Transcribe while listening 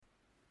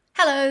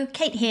Hello,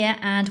 Cate here,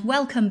 and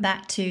welcome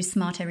back to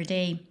Smart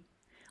RD.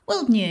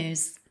 World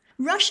news.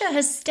 Russia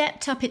has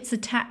stepped up its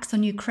attacks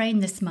on Ukraine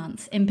this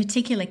month, in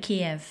particular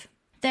Kiev.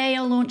 They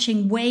are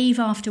launching wave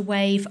after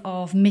wave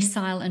of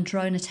missile and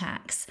drone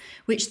attacks,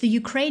 which the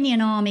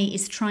Ukrainian army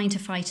is trying to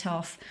fight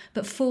off,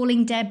 but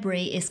falling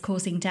debris is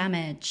causing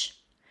damage.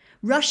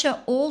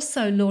 Russia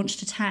also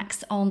launched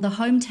attacks on the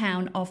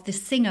hometown of the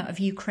singer of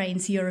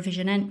Ukraine's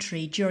Eurovision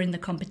entry during the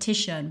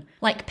competition,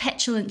 like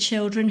petulant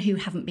children who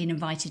haven't been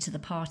invited to the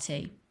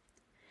party.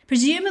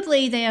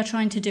 Presumably, they are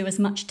trying to do as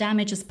much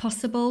damage as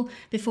possible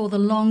before the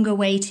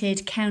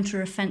long-awaited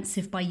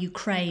counter-offensive by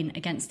Ukraine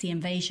against the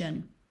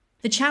invasion.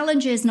 The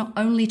challenge is not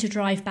only to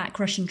drive back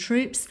Russian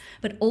troops,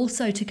 but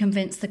also to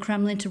convince the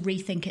Kremlin to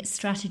rethink its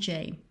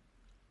strategy.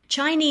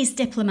 Chinese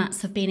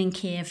diplomats have been in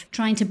Kiev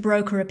trying to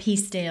broker a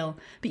peace deal,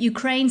 but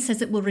Ukraine says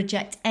it will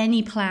reject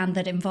any plan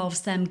that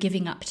involves them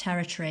giving up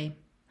territory.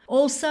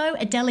 Also,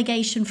 a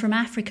delegation from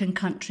African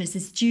countries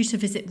is due to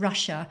visit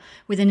Russia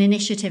with an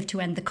initiative to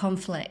end the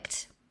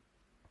conflict.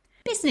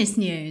 Business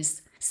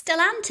news.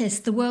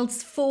 Stellantis, the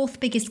world's fourth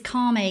biggest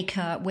car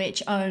maker,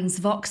 which owns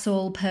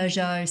Vauxhall,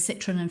 Peugeot,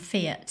 Citroën and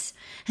Fiat,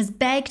 has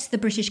begged the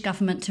British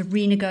government to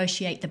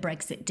renegotiate the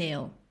Brexit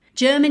deal.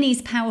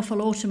 Germany's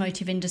powerful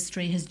automotive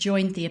industry has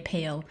joined the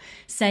appeal,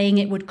 saying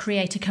it would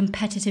create a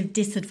competitive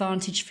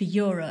disadvantage for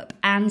Europe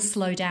and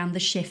slow down the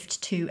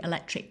shift to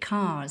electric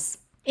cars.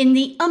 In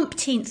the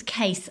umpteenth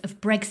case of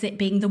Brexit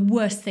being the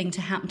worst thing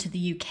to happen to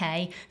the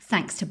UK,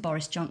 thanks to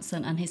Boris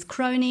Johnson and his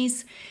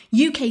cronies,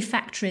 UK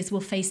factories will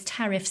face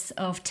tariffs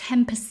of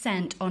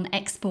 10% on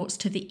exports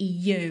to the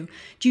EU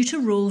due to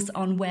rules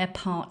on where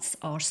parts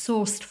are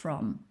sourced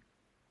from.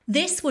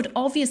 This would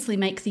obviously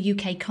make the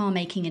UK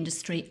car-making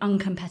industry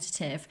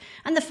uncompetitive,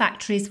 and the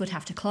factories would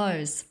have to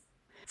close.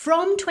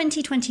 From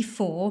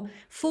 2024,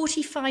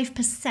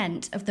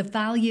 45% of the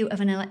value of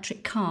an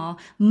electric car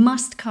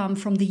must come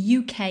from the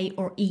UK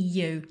or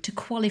EU to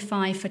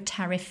qualify for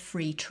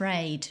tariff-free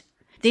trade.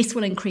 This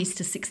will increase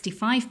to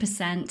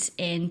 65%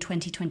 in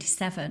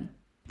 2027.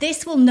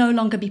 This will no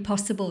longer be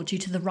possible due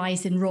to the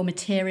rise in raw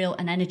material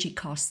and energy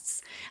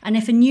costs, and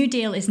if a new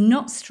deal is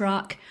not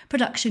struck,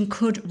 production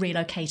could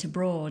relocate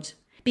abroad.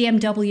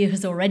 BMW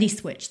has already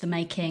switched the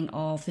making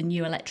of the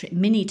new electric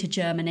Mini to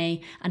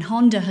Germany, and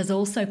Honda has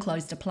also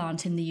closed a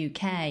plant in the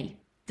UK.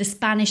 The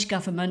Spanish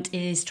government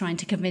is trying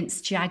to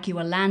convince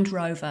Jaguar Land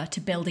Rover to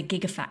build a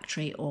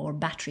gigafactory or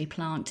battery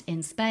plant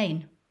in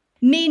Spain.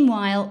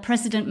 Meanwhile,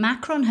 President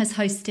Macron has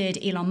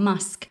hosted Elon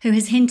Musk, who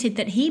has hinted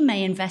that he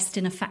may invest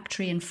in a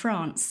factory in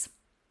France.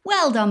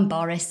 Well done,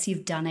 Boris,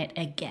 you've done it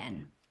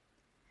again.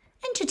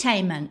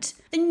 Entertainment.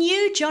 The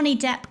new Johnny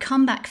Depp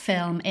comeback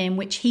film, in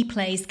which he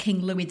plays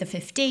King Louis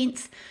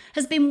XV,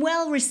 has been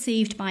well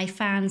received by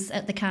fans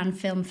at the Cannes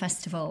Film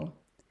Festival.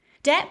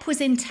 Depp was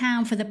in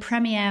town for the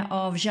premiere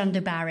of Jeanne de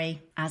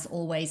Barry, as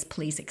always,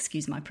 please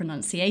excuse my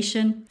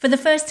pronunciation, for the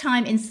first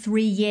time in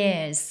 3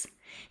 years.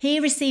 He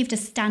received a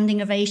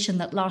standing ovation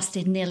that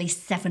lasted nearly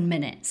 7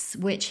 minutes,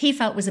 which he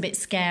felt was a bit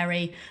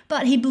scary,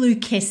 but he blew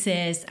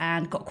kisses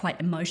and got quite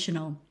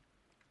emotional.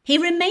 He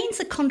remains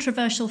a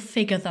controversial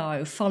figure,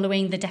 though,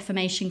 following the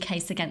defamation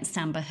case against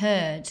Amber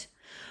Heard.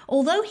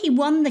 Although he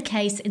won the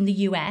case in the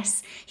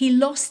US, he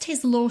lost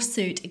his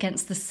lawsuit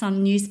against the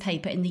Sun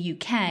newspaper in the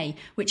UK,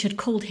 which had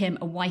called him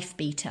a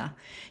wife-beater,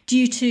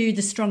 due to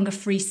the stronger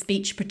free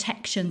speech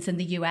protections in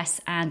the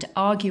US and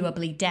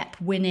arguably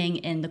Depp winning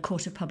in the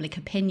court of public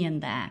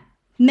opinion there.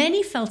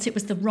 Many felt it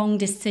was the wrong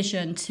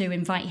decision to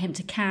invite him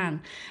to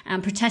Cannes,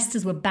 and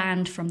protesters were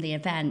banned from the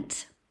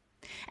event.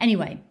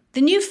 Anyway, the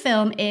new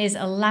film is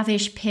a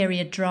lavish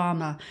period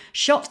drama,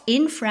 shot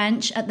in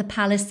French at the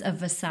Palace of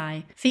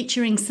Versailles,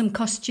 featuring some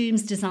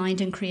costumes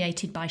designed and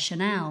created by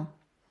Chanel.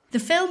 The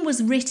film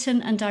was written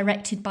and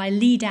directed by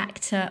lead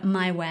actor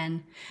Mai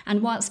Wen,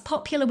 and whilst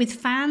popular with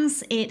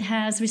fans, it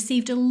has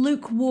received a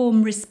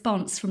lukewarm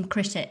response from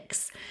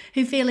critics,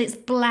 who feel it's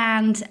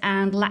bland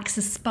and lacks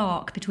a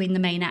spark between the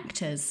main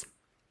actors.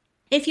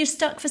 If you're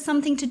stuck for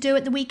something to do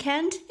at the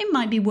weekend, it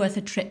might be worth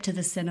a trip to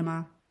the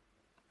cinema.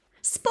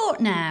 Sport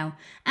now,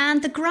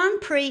 and the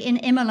Grand Prix in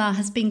Imola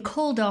has been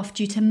called off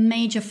due to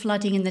major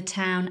flooding in the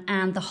town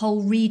and the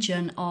whole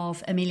region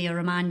of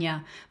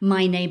Emilia-Romagna,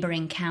 my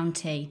neighbouring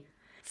county.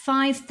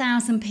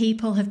 5,000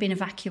 people have been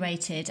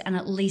evacuated and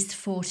at least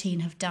 14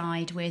 have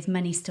died, with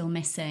many still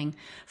missing,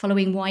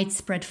 following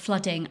widespread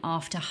flooding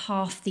after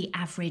half the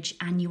average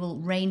annual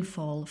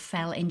rainfall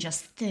fell in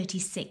just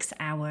 36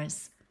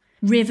 hours.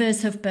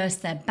 Rivers have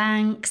burst their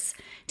banks,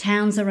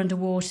 towns are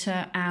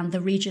underwater, and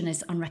the region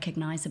is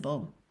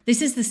unrecognisable.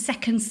 This is the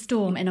second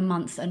storm in a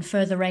month, and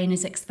further rain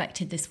is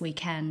expected this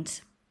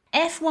weekend.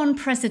 F1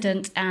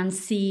 president and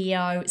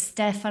CEO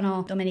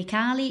Stefano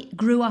Domenicali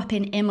grew up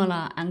in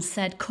Imola and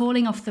said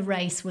calling off the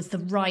race was the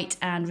right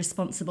and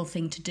responsible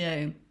thing to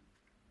do.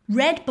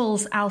 Red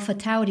Bull's Alpha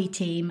Tauri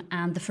team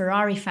and the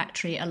Ferrari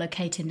factory are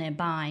located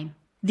nearby.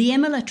 The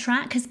Imola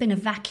track has been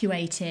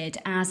evacuated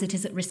as it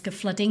is at risk of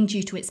flooding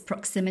due to its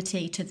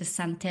proximity to the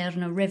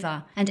Santerno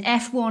River, and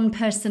F1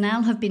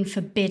 personnel have been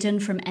forbidden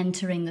from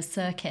entering the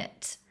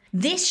circuit.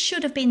 This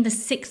should have been the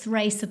 6th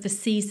race of the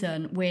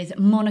season, with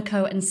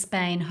Monaco and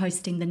Spain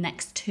hosting the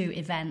next 2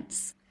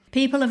 events.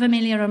 People of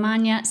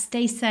Emilia-Romagna,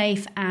 stay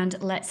safe and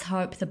let's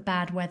hope the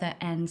bad weather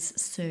ends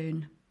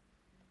soon.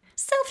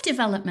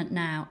 Self-development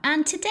now,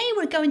 and today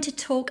we're going to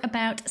talk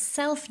about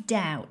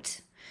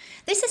self-doubt.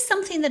 This is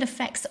something that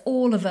affects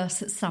all of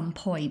us at some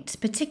point,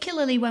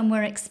 particularly when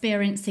we're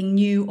experiencing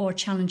new or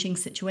challenging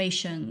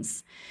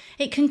situations.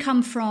 It can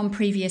come from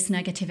previous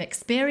negative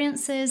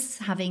experiences,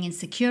 having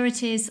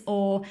insecurities,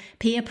 or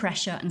peer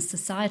pressure and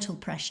societal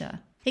pressure.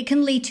 It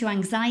can lead to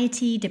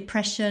anxiety,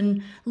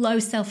 depression, low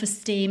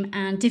self-esteem,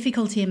 and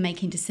difficulty in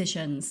making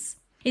decisions.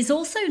 It's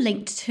also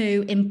linked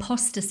to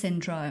imposter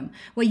syndrome,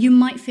 where you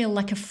might feel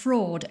like a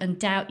fraud and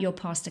doubt your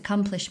past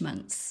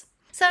accomplishments.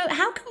 So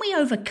how can we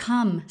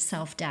overcome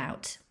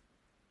self-doubt?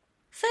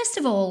 First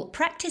of all,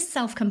 practice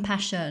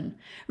self-compassion.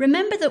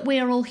 Remember that we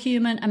are all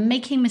human and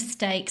making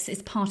mistakes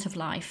is part of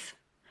life.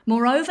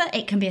 Moreover,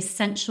 it can be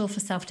essential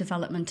for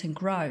self-development and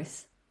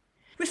growth.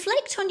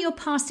 Reflect on your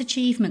past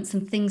achievements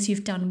and things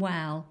you've done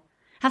well.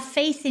 Have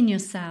faith in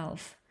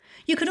yourself.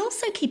 You could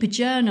also keep a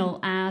journal,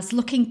 as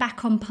looking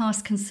back on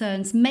past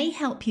concerns may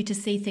help you to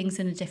see things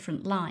in a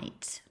different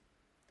light.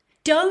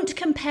 Don't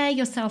compare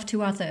yourself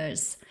to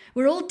others.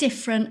 We're all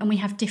different and we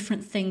have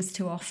different things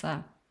to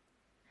offer.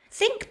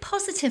 Think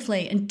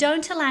positively and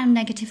don't allow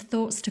negative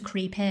thoughts to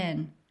creep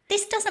in.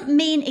 This doesn't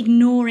mean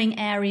ignoring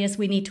areas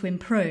we need to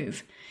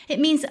improve.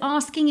 It means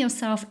asking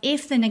yourself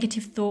if the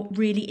negative thought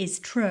really is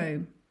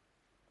true.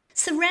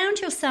 Surround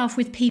yourself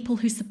with people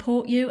who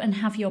support you and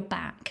have your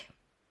back.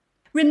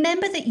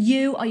 Remember that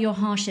you are your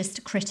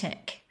harshest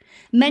critic.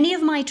 Many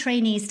of my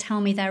trainees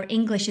tell me their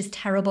English is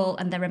terrible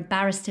and they're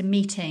embarrassed in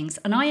meetings,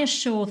 and I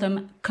assure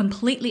them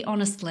completely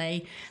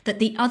honestly that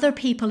the other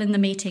people in the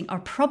meeting are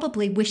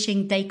probably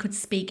wishing they could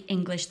speak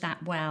English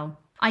that well.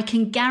 I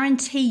can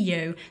guarantee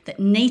you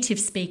that native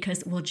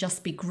speakers will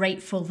just be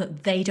grateful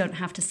that they don't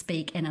have to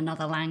speak in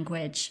another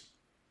language.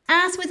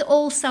 As with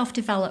all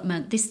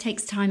self-development, this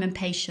takes time and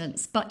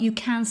patience, but you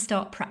can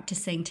start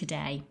practicing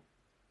today.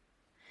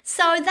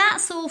 So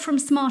that's all from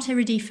Smart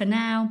Erudit for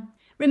now.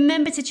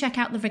 Remember to check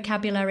out the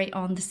vocabulary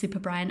on the Super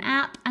Brian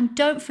app, and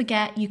don't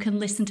forget you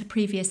can listen to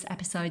previous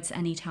episodes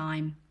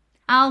anytime.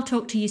 I'll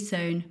talk to you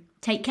soon.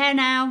 Take care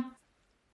now.